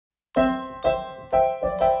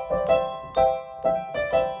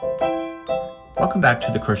Welcome back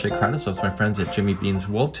to the Crochet Credits. Those my friends at Jimmy Bean's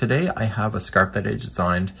Wool. Today I have a scarf that I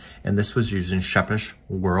designed, and this was using Scheepjes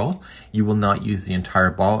Whirl. You will not use the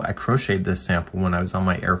entire ball. I crocheted this sample when I was on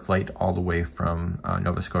my air flight all the way from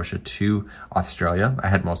Nova Scotia to Australia. I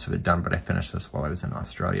had most of it done, but I finished this while I was in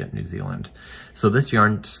Australia and New Zealand. So this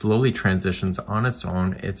yarn slowly transitions on its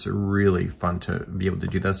own. It's really fun to be able to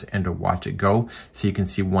do this and to watch it go. So you can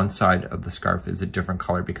see one side of the scarf is a different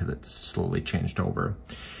color because it's slowly changed over.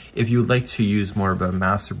 If you would like to use more of a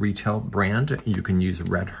mass retail brand, you can use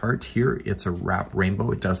Red Heart here. It's a wrap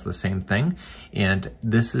rainbow. It does the same thing. And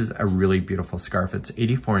this is a really beautiful scarf. It's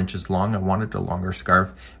 84 inches long. I wanted a longer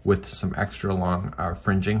scarf with some extra long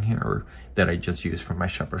fringing here that I just used from my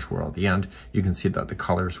Scheepjes Whirl at the end. You can see that the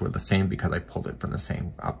colors were the same because I pulled it from the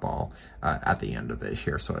same ball at the end of it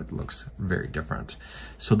here, so it looks very different.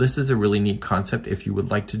 So this is a really neat concept. If you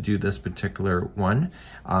would like to do this particular one,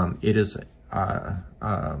 it is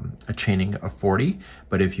a chaining of 40,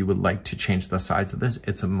 but if you would like to change the size of this,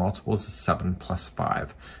 it's a multiples of 7 plus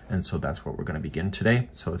 5, and so that's what we're going to begin today.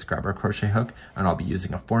 So let's grab our crochet hook, and I'll be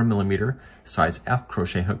using a 4mm size F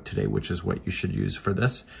crochet hook today, which is what you should use for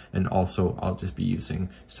this, and also I'll just be using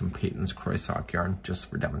some Peyton's Croissant yarn just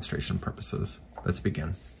for demonstration purposes. Let's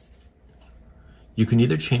begin. You can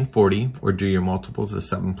either chain 40 or do your multiples of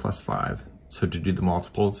 7 plus 5. So to do the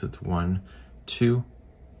multiples, it's 1, 2,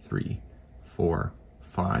 3, 4,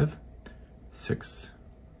 5, 6,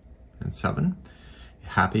 and 7.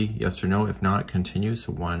 Happy, yes or no? If not, continue.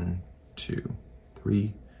 So 1, 2,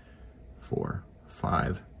 3, 4,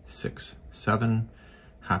 5, 6, 7.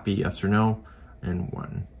 Happy, yes or no? And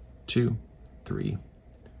 1, 2, 3,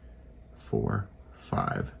 4,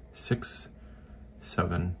 5, 6,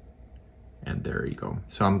 7, and there you go.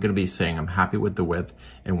 So I'm going to be saying I'm happy with the width,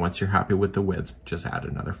 and once you're happy with the width, just add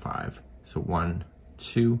another 5. So 1,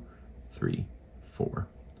 2, 3, 4,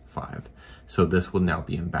 5. So this will now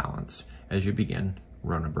be in balance as you begin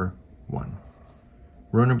row number 1.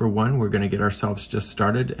 Row number 1, we're going to get ourselves just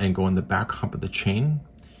started and go in the back hump of the chain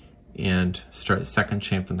and start second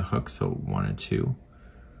chain from the hook. So 1 and 2.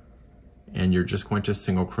 And you're just going to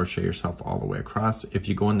single crochet yourself all the way across. If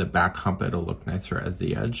you go in the back hump, it'll look nicer as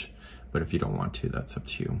the edge, but if you don't want to, that's up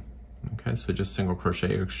to you. Okay, so just single crochet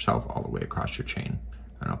yourself all the way across your chain,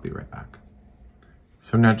 and I'll be right back.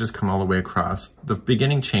 So now just come all the way across. The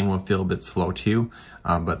beginning chain will feel a bit slow to you,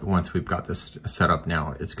 but once we've got this set up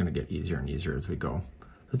now, it's going to get easier and easier as we go.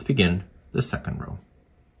 Let's begin the second row.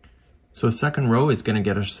 So second row is going to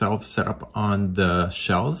get ourselves set up on the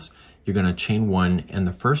shells. You're going to chain 1, and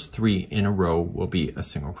the first 3 in a row will be a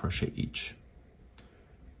single crochet each.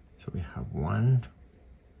 So we have 1,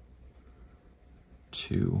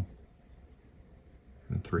 2,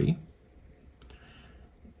 and 3.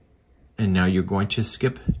 And now you're going to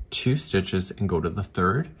skip 2 stitches and go to the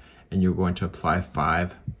third, and you're going to apply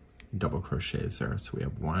 5 double crochets there. So we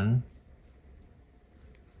have 1,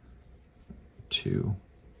 2,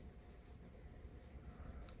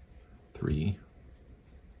 3,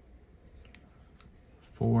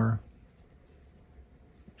 4,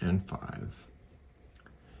 and 5.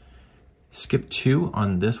 Skip 2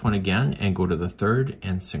 on this one again and go to the third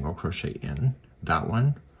and single crochet in that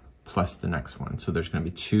one plus the next one. So there's going to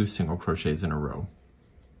be 2 single crochets in a row.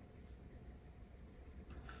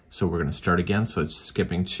 So we're going to start again. So it's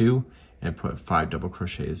skipping 2 and put 5 double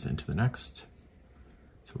crochets into the next.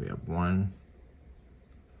 So we have 1,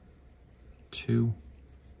 2,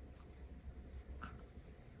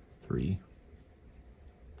 3,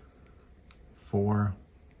 4,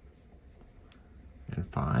 and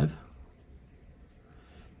 5.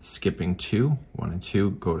 Skipping 2, 1 and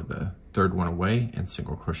 2, go to the third one away and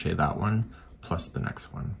single crochet that one plus the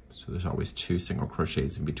next one. So there's always 2 single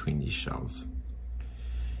crochets in between these shells.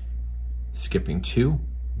 Skipping 2,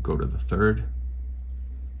 go to the third,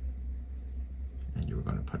 and you're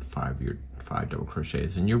going to put 5 double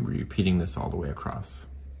crochets, and you're repeating this all the way across.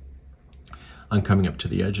 I'm coming up to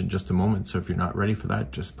the edge in just a moment, so if you're not ready for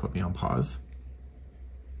that, just put me on pause.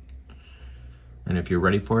 And if you're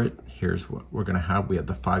ready for it, here's what we're going to have. We have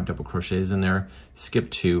the 5 double crochets in there, skip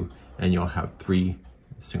 2, and you'll have 3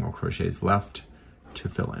 single crochets left to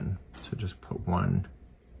fill in. So just put 1,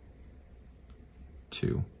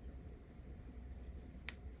 2,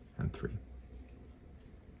 and 3.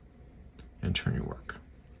 And turn your work.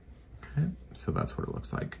 Okay, so that's what it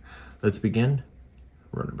looks like. Let's begin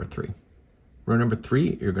row number 3. Row number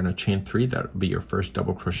 3, you're going to chain 3. That'll be your first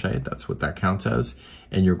double crochet. That's what that counts as.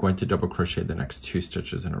 And you're going to double crochet the next 2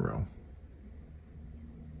 stitches in a row.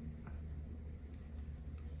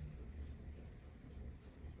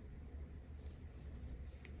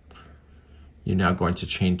 You're now going to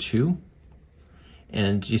chain 2,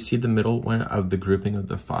 And you see the middle one of the grouping of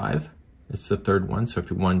the 5? It's the third one. So if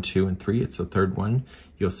you 1, 2, and 3, it's the third one.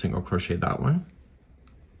 You'll single crochet that one.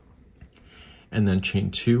 And then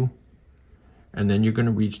chain 2. And then you're going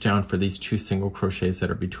to reach down for these 2 single crochets that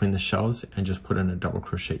are between the shells and just put in a double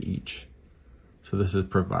crochet each. So this is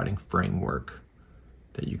providing framework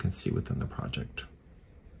that you can see within the project.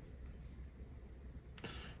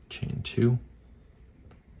 Chain 2.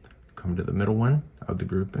 Come to the middle one of the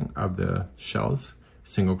grouping of the shells,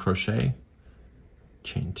 single crochet,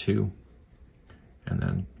 chain 2, and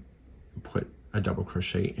then put a double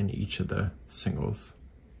crochet in each of the singles.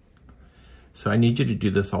 So I need you to do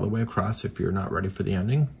this all the way across. If you're not ready for the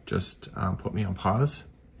ending, just put me on pause,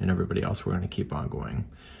 and everybody else, we're going to keep on going.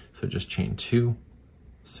 So just chain 2,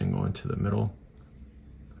 single into the middle,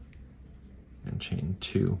 and chain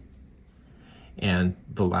 2. And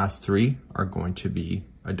the last 3 are going to be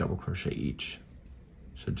a double crochet each.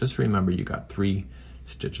 So just remember you got 3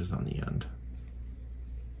 stitches on the end.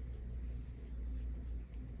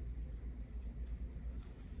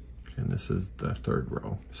 And this is the 3rd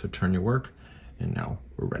row. So turn your work, and now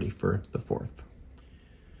we're ready for the 4th.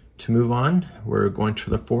 To move on, we're going to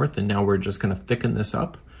the 4th, and now we're just going to thicken this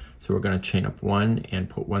up. So we're going to chain up 1 and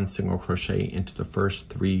put 1 single crochet into the first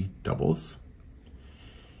 3 doubles.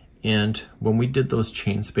 And when we did those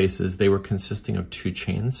chain spaces, they were consisting of 2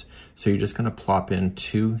 chains. So you're just going to plop in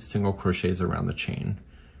 2 single crochets around the chain,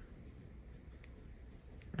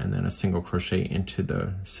 and then a single crochet into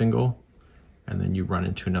the single, and then you run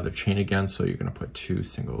into another chain again. So you're going to put 2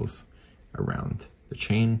 singles around the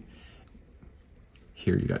chain.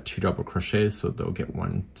 Here you got 2 double crochets, so they'll get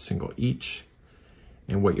 1 single each.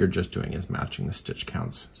 And what you're just doing is matching the stitch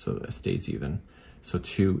counts so that it stays even. So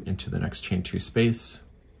 2 into the next chain 2 space,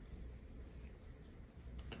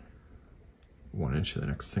 1 into the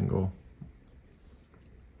next single,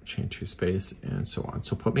 chain 2 space, and so on.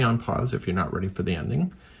 So put me on pause if you're not ready for the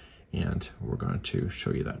ending, and we're going to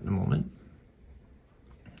show you that in a moment.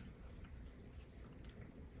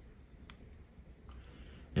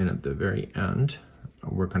 And at the very end,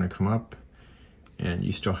 we're going to come up, and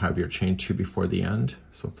you still have your chain 2 before the end,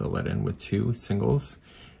 so fill that in with 2 singles,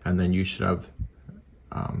 and then you should have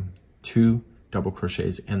 2 double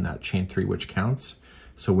crochets in that chain 3, which counts.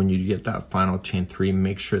 So when you get that final chain 3,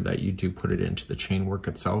 make sure that you do put it into the chain work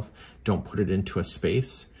itself. Don't put it into a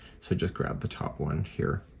space. So just grab the top one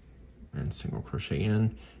here and single crochet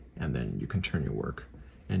in, and then you can turn your work.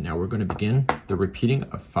 And now we're going to begin the repeating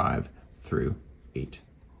of 5 through 8.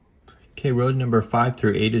 Okay, row number 5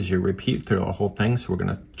 through 8 is your repeat through the whole thing. So we're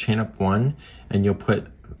going to chain up 1, and you'll put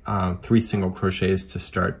 3 single crochets to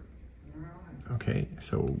start. Okay,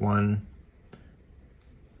 so 1,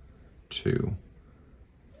 2,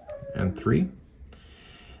 and 3.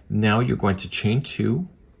 Now you're going to chain 2,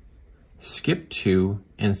 skip 2,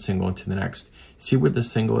 and single into the next. See where the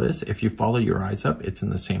single is? If you follow your eyes up, it's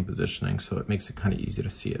in the same positioning, so it makes it kind of easy to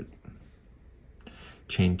see it.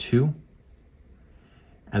 Chain 2,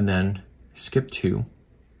 and then skip 2,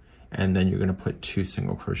 and then you're going to put 2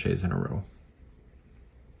 single crochets in a row.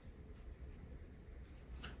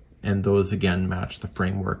 And those again match the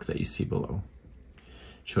framework that you see below.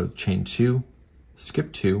 So chain 2,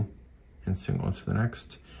 skip 2, and single into the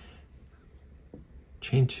next,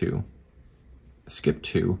 chain 2, skip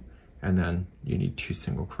 2, and then you need 2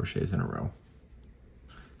 single crochets in a row.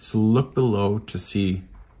 So look below to see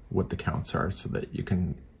what the counts are so that you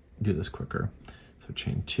can do this quicker. So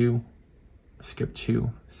chain 2, skip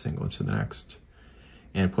 2, single into the next,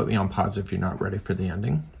 and put me on pause if you're not ready for the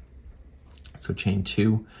ending. So chain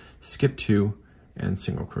 2, skip 2, and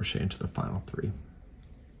single crochet into the final 3.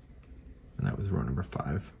 And that was row number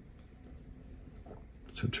 5.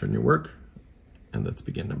 So turn your work, and let's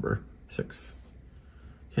begin number 6.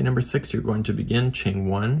 Okay, number 6, you're going to begin chain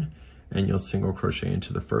 1, and you'll single crochet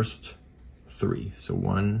into the first 3. So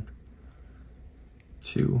 1,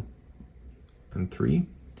 2, and 3.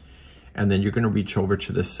 And then you're going to reach over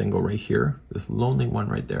to this single right here, this lonely one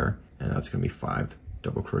right there, and that's going to be 5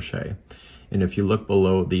 double crochet. And if you look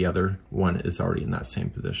below, the other one is already in that same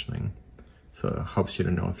positioning. So it helps you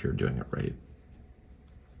to know if you're doing it right.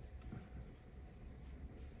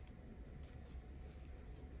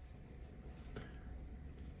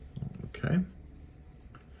 Okay,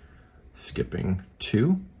 skipping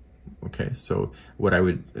 2. Okay, so what I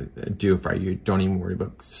would do if don't even worry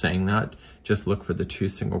about saying that, just look for the 2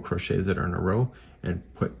 single crochets that are in a row and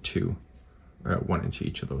put 2, 1 into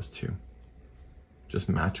each of those 2. Just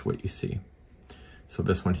match what you see. So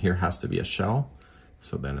this one here has to be a shell,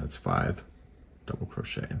 so then it's 5 double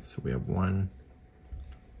crochet. So we have 1,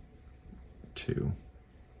 2,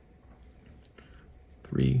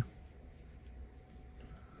 3,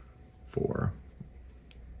 4,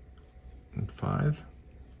 and 5.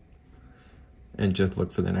 And just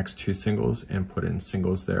look for the next 2 singles and put in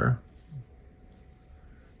singles there.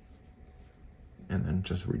 And then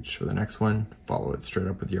just reach for the next one, follow it straight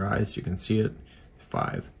up with your eyes, you can see it,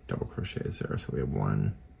 5 double crochets there. So we have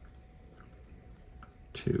 1,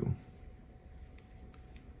 2,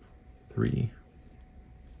 3,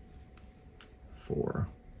 4,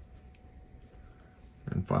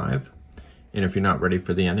 and 5. And if you're not ready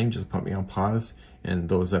for the ending, just put me on pause, and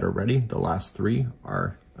those that are ready, the last 3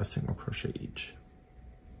 are a single crochet each.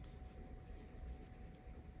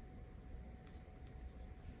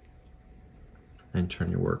 And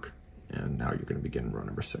turn your work, and now you're going to begin row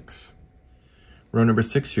number 6. Row number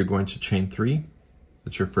 6, you're going to chain 3.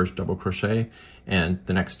 That's your first double crochet, and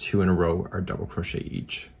the next 2 in a row are double crochet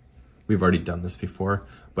each. We've already done this before,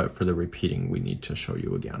 but for the repeating, we need to show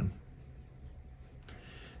you again.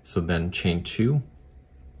 So then chain 2,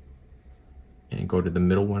 and go to the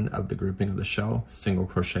middle one of the grouping of the shell, single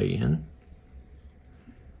crochet in,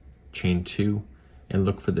 chain 2, and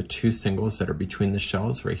look for the 2 singles that are between the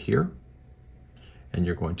shells right here. And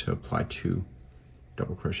you're going to apply 2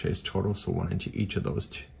 double crochets total, so 1 into each of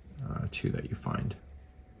those 2 that you find.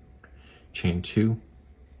 Chain 2,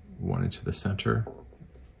 1 into the center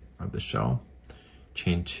of the shell,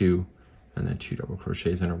 chain 2, and then 2 double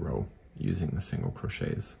crochets in a row using the single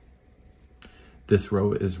crochets. This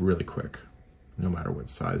row is really quick, no matter what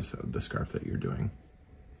size of the scarf that you're doing.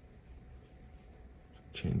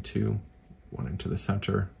 Chain 2, 1 into the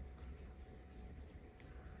center,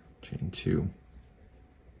 chain 2,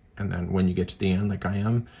 and then when you get to the end, like I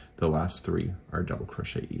am, the last 3 are double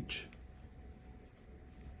crochet each.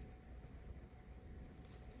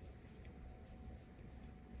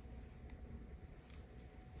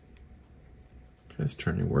 Okay, let's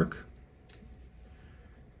turn your work.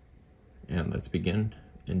 And let's begin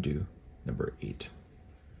and do number 8.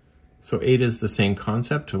 So 8 is the same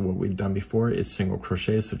concept to what we've done before. It's single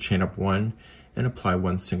crochet, so chain up 1 and apply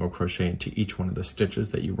 1 single crochet into each one of the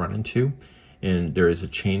stitches that you run into. And there is a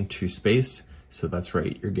chain 2 space, so that's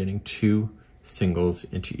right, you're getting 2 singles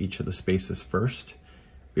into each of the spaces first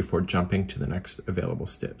before jumping to the next available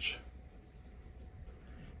stitch.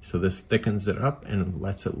 So this thickens it up and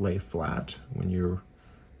lets it lay flat when you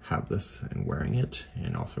have this and wearing it,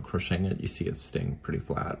 and also crocheting it, you see it's staying pretty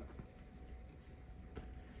flat.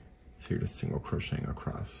 So you're just single crocheting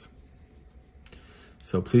across.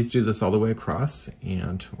 So please do this all the way across,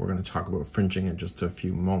 and we're going to talk about fringing in just a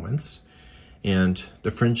few moments. And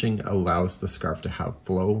the fringing allows the scarf to have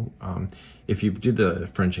flow. If you do the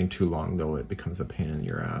fringing too long, though, it becomes a pain in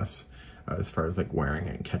your ass as far as like wearing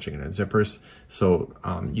it and catching it in zippers. So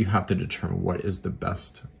you have to determine what is the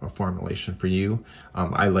best formulation for you.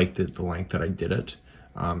 I liked it the length that I did it,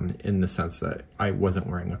 in the sense that I wasn't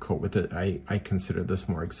wearing a coat with it. I consider this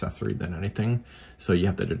more accessory than anything. So you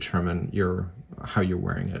have to determine how you're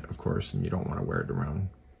wearing it, of course, and you don't want to wear it around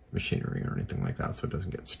machinery or anything like that so it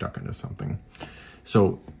doesn't get stuck into something.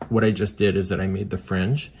 So what I just did is that I made the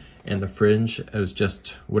fringe, and the fringe is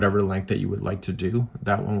just whatever length that you would like to do.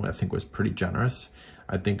 That one I think was pretty generous.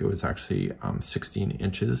 I think it was actually 16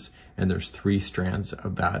 inches, and there's 3 strands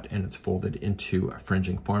of that, and it's folded into a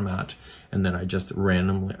fringing format. And then I just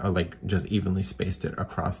randomly, just evenly spaced it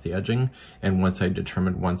across the edging. And once I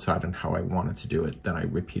determined one side and how I wanted to do it, then I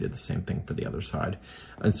repeated the same thing for the other side.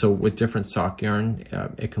 And so with different sock yarn,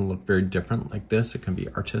 it can look very different like this. It can be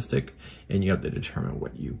artistic, and you have to determine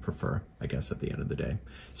what you prefer, I guess, at the end of the day.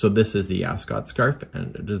 So this is the Ascot scarf,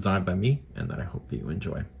 and designed by me, and that I hope that you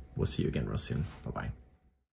enjoy. We'll see you again real soon. Bye-bye.